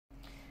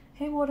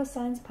Hey water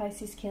signs,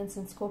 Pisces,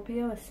 Cancer and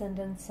Scorpio,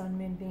 Ascendant, Sun,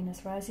 Moon,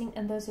 Venus, Rising,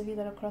 and those of you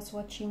that are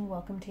cross-watching,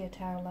 welcome to your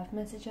Tarot Life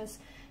Messages.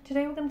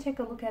 Today we're going to take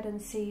a look at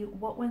and see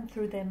what went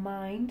through their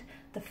mind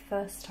the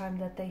first time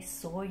that they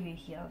saw you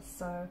here.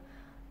 So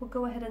we'll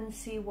go ahead and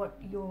see what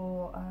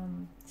your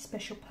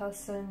special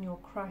person, your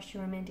crush,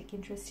 your romantic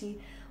interest,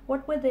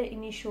 what were their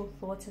initial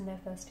thoughts and their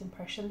first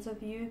impressions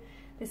of you.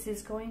 This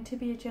is going to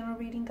be a general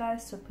reading,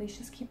 guys, so please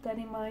just keep that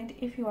in mind.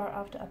 If you are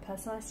after a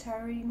personalized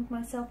tarot reading with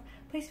myself,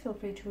 please feel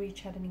free to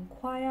reach out and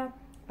inquire.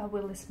 I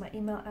will list my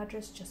email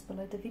address just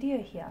below the video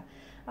here.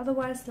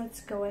 Otherwise,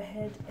 let's go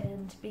ahead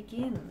and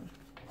begin.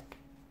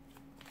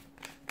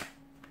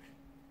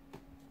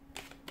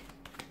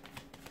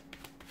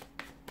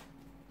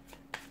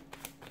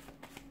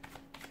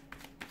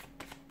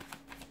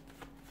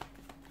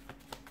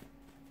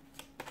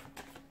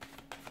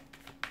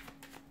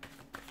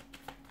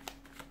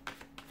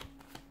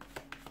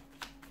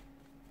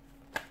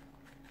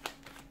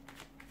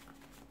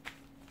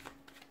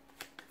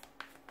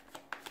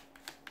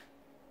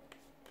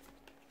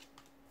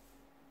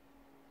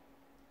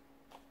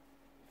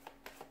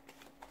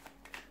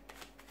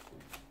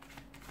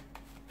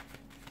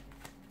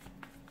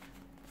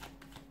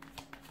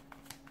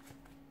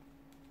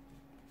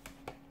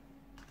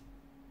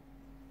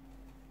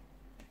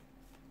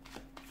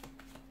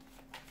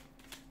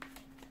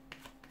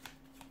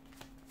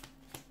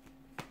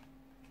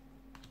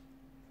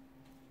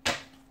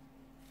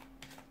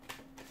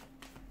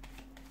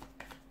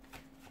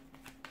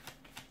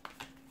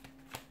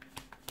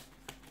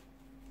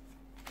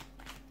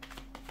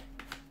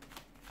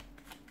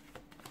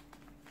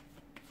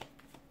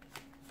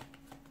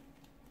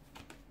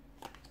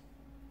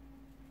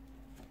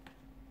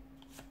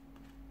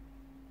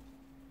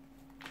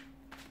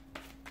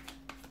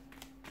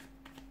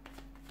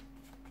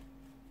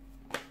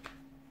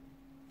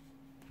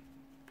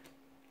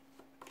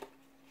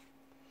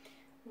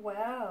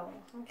 Wow,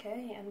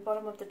 okay, and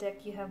bottom of the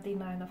deck you have the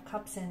Nine of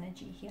Cups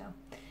energy here.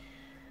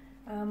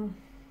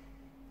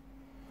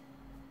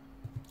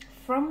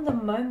 From the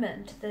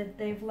moment that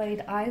they've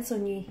laid eyes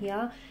on you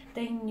here,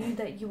 they knew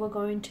that you were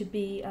going to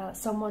be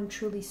someone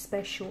truly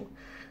special.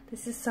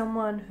 This is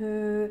someone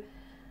who,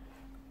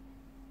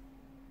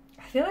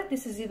 I feel like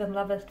this is even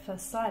love at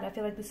first sight. I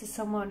feel like this is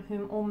someone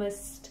whom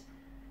almost,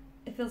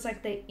 it feels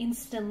like they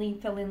instantly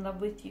fell in love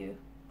with you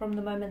from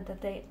the moment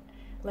that they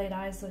laid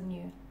eyes on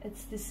you.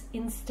 It's this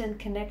instant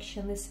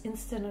connection, this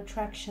instant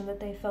attraction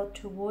that they felt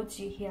towards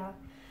you here.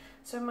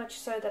 So much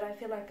so that I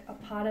feel like a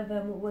part of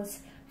them was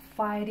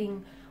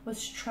fighting,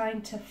 was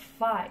trying to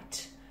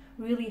fight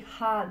really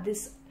hard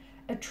this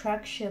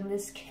attraction,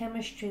 this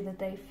chemistry that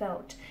they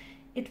felt.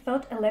 It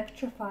felt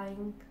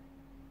electrifying.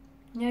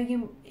 You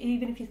know,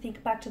 even if you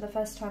think back to the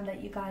first time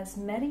that you guys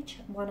met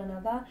one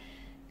another,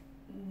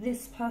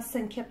 this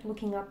person kept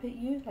looking up at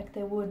you, like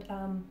they would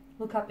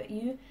look up at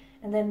you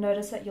and then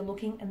notice that you're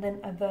looking and then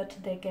avert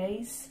their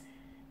gaze,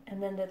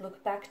 and then they'd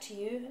look back to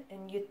you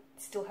and you'd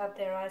still have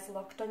their eyes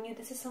locked on you.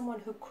 This is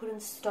someone who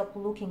couldn't stop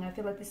looking. I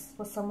feel like this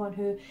was someone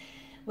who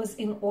was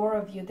in awe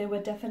of you. They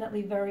were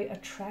definitely very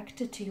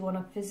attracted to you on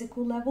a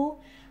physical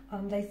level.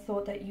 They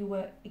thought that you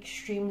were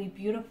extremely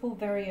beautiful,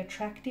 very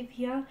attractive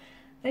here.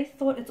 They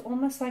thought it's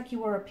almost like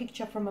you were a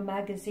picture from a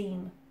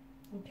magazine.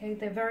 Okay,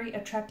 they're very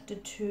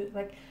attracted to,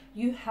 like,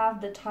 you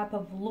have the type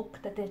of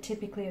look that they're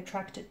typically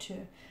attracted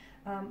to.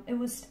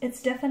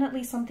 It's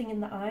definitely something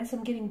in the eyes.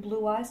 I'm getting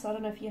blue eyes, so I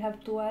don't know if you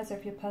have blue eyes or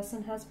if your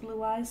person has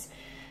blue eyes.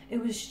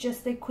 It was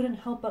just, they couldn't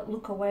help but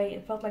look away.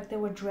 It felt like they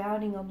were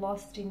drowning or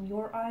lost in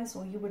your eyes,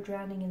 or you were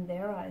drowning in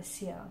their eyes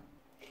here.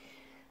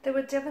 They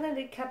were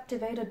definitely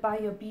captivated by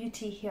your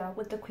beauty here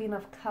with the Queen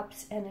of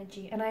Cups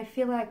energy. And I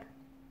feel like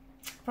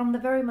from the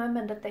very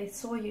moment that they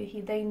saw you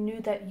here, they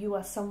knew that you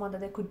are someone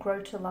that they could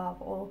grow to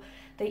love, or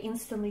they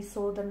instantly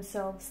saw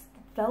themselves,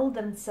 felt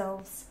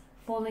themselves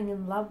falling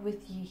in love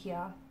with you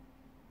here.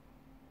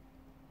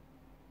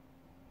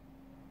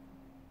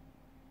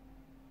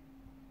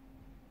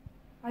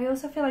 I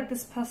also feel like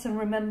this person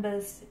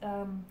remembers,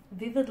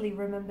 vividly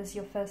remembers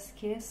your first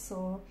kiss,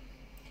 or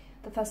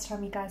the first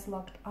time you guys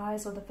locked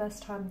eyes, or the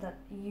first time that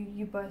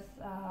you both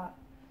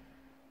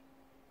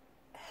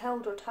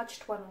held or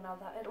touched one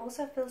another. It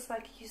also feels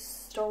like you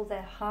stole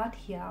their heart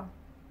here.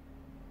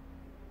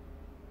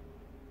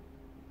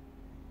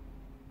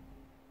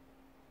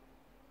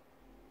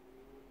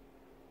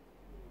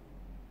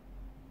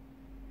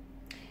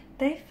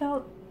 They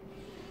felt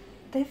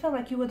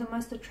like you were the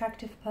most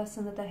attractive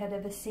person that they had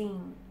ever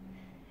seen.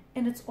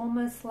 And it's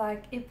almost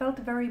like, it felt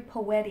very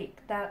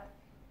poetic, that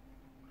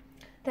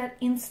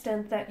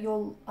instant that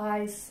your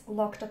eyes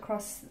locked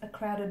across a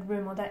crowded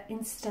room, or that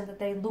instant that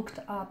they looked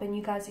up and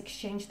you guys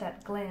exchanged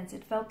that glance.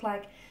 It felt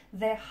like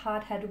their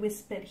heart had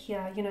whispered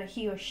here, you know,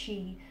 he or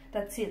she,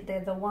 that's it,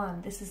 they're the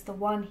one, this is the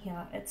one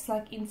here. It's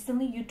like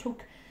instantly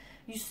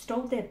you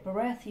stole their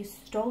breath, you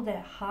stole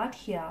their heart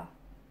here.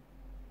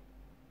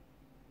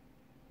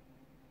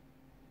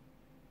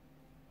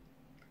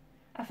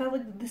 I felt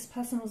like this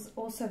person was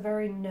also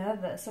very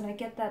nervous, and I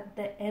get that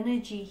the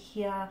energy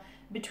here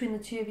between the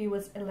two of you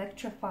was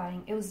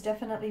electrifying. It was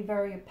definitely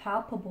very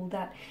palpable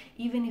that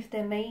even if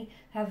there may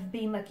have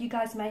been, like, you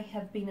guys may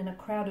have been in a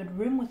crowded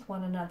room with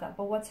one another,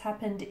 but what's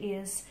happened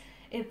is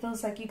it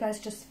feels like you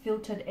guys just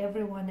filtered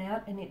everyone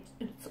out, and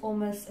it's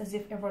almost as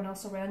if everyone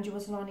else around you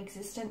was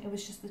non-existent. It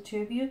was just the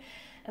two of you.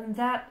 And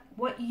that,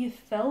 what you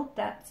felt,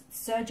 that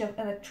surge of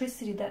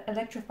electricity, that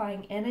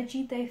electrifying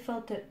energy, they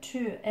felt it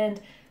too.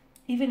 And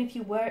even if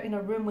you were in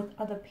a room with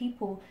other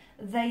people,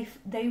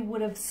 they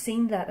would have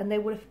seen that, and they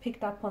would have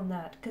picked up on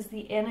that, because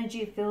the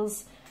energy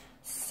feels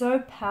so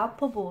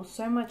palpable,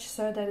 so much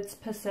so that it's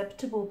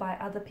perceptible by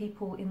other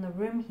people in the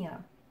room here.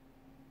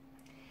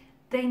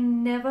 They'll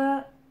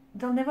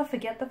never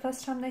forget the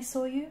first time they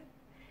saw you,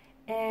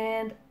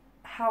 and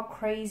how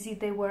crazy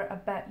they were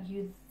about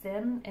you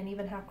then, and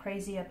even how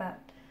crazy about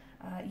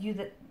you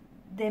that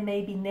there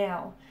may be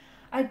now.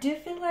 I do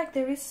feel like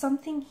there is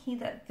something here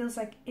that feels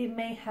like it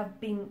may have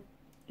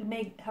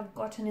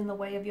gotten in the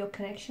way of your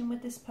connection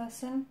with this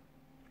person,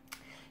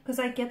 because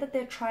I get that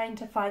they're trying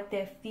to fight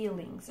their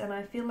feelings, and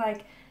I feel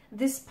like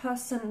this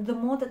person, the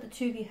more that the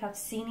two of you have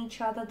seen each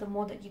other, the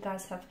more that you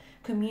guys have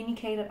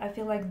communicated, I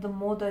feel like the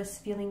more those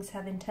feelings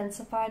have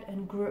intensified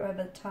and grew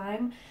over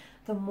time,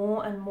 the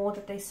more and more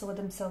that they saw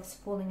themselves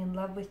falling in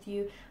love with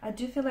you. I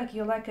do feel like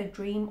you're like a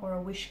dream or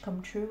a wish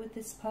come true with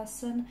this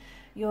person.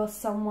 You're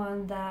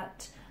someone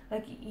that,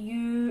 like,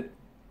 you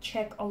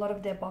check a lot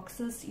of their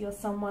boxes. You're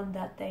someone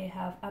that they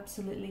have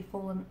absolutely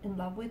fallen in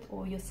love with,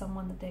 or you're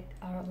someone that they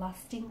are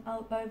lusting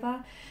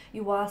over.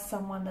 You are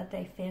someone that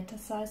they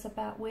fantasize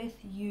about with.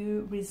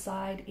 You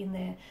reside in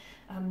their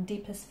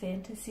deepest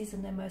fantasies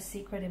and their most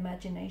secret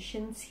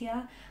imaginations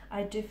here.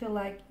 I do feel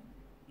like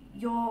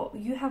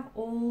you have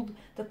all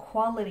the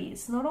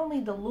qualities, not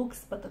only the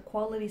looks, but the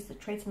qualities, the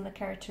traits and the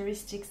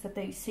characteristics that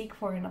they seek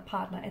for in a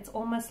partner. It's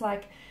almost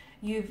like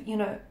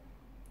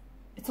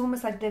it's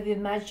almost like they've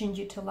imagined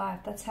you to life.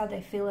 That's how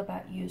they feel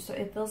about you. So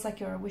it feels like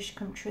you're a wish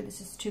come true.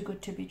 This is too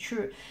good to be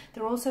true.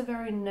 They're also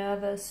very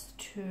nervous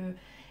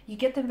you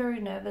get them very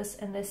nervous,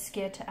 and they're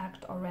scared to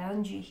act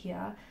around you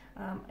here.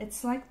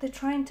 It's like they're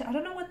trying to, I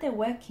don't know what they're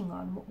working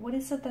on. What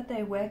is it that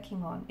they're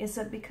working on? Is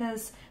it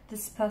because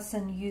this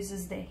person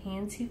uses their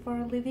hands here for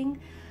a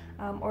living?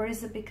 Or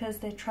is it because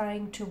they're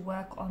trying to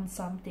work on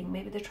something?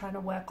 Maybe they're trying to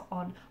work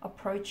on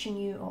approaching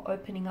you or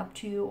opening up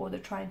to you, or they're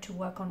trying to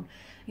work on,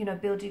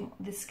 building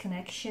this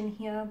connection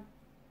here.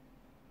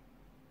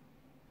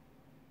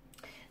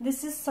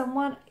 This is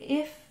someone,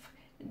 if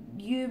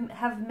you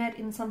have met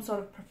in some sort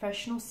of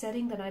professional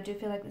setting, then I do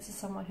feel like this is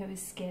someone who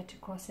is scared to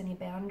cross any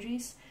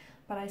boundaries.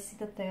 But I see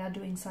that they are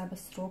doing cyber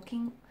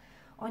stalking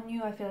on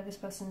you. I feel like this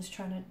person is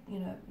trying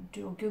to,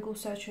 do a Google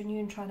search on you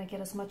and trying to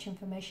get as much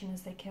information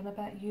as they can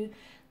about you.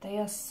 They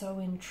are so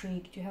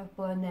intrigued. You have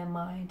blown their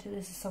mind.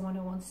 This is someone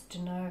who wants to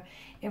know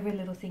every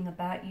little thing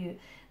about you.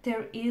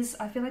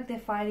 I feel like they're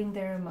fighting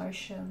their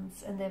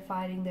emotions, and they're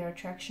fighting their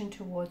attraction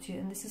towards you.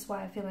 And this is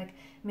why I feel like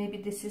maybe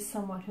this is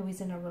someone who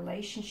is in a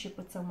relationship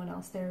with someone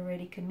else. They're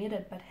already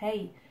committed, but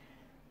hey,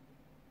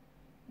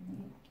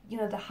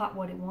 the heart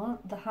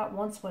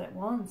wants what it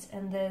wants,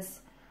 and there's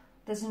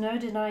no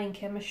denying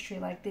chemistry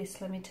like this.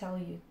 Let me tell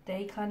you,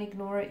 they can't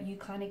ignore it, you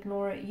can't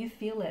ignore it, you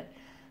feel it.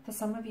 For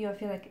some of you, I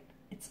feel like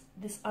it's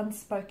this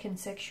unspoken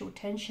sexual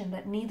tension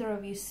that neither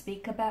of you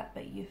speak about,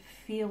 but you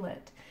feel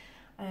it.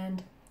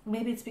 And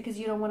maybe it's because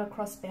you don't want to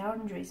cross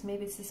boundaries.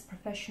 Maybe it's this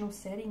professional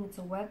setting, it's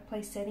a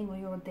workplace setting, or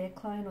you're their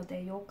client or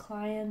they're your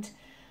client.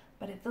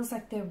 But it feels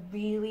like they're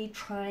really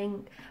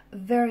trying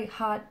very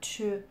hard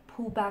to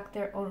pull back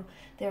their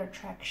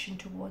attraction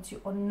towards you,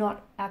 or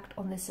not act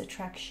on this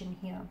attraction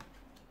here.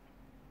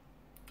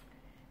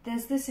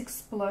 There's this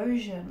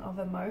explosion of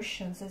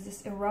emotions. There's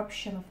this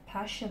eruption of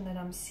passion that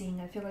I'm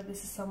seeing. I feel like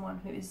this is someone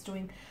who is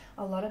doing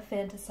a lot of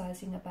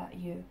fantasizing about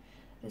you.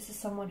 This is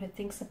someone who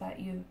thinks about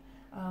you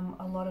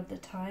a lot of the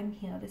time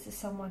here. This is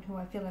someone who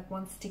I feel like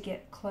wants to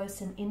get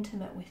close and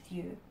intimate with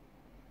you.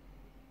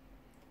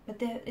 But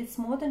it's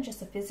more than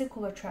just a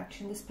physical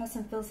attraction. This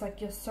person feels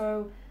like you're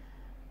so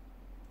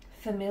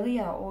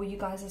familiar, or you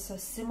guys are so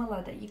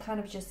similar that you kind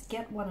of just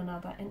get one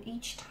another. And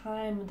each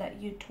time that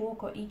you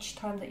talk, or each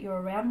time that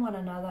you're around one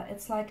another,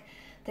 it's like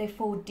they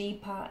fall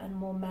deeper and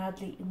more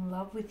madly in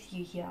love with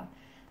you here.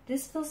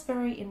 This feels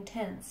very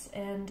intense,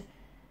 and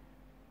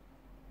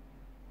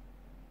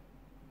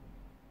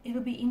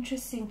it'll be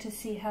interesting to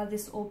see how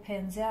this all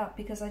pans out,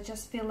 because I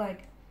just feel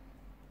like,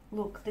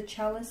 look, the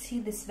chalice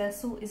here, this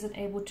vessel, isn't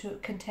able to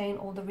contain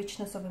all the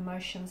richness of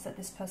emotions that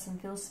this person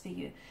feels for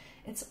you.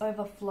 It's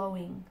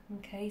overflowing,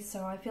 okay?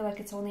 So I feel like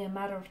it's only a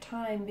matter of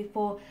time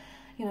before,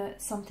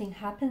 something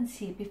happens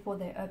here, before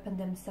they open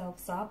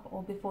themselves up,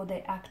 or before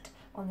they act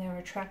on their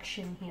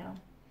attraction here.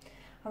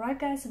 All right,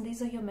 guys, and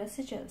these are your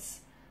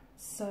messages.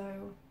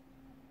 So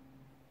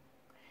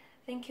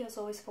thank you as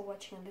always for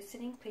watching and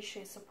listening. Please show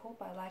your support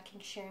by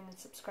liking, sharing, and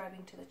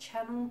subscribing to the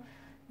channel.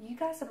 You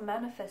guys are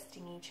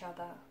manifesting each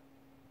other.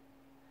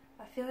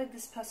 I feel like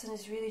this person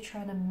is really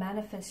trying to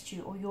manifest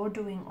you, or you're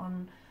doing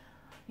on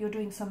you're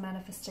doing some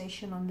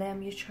manifestation on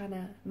them. You're trying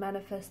to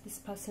manifest this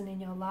person in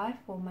your life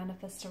or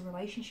manifest a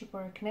relationship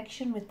or a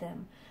connection with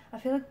them. I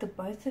feel like the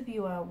both of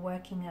you are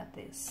working at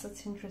this.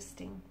 That's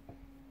interesting.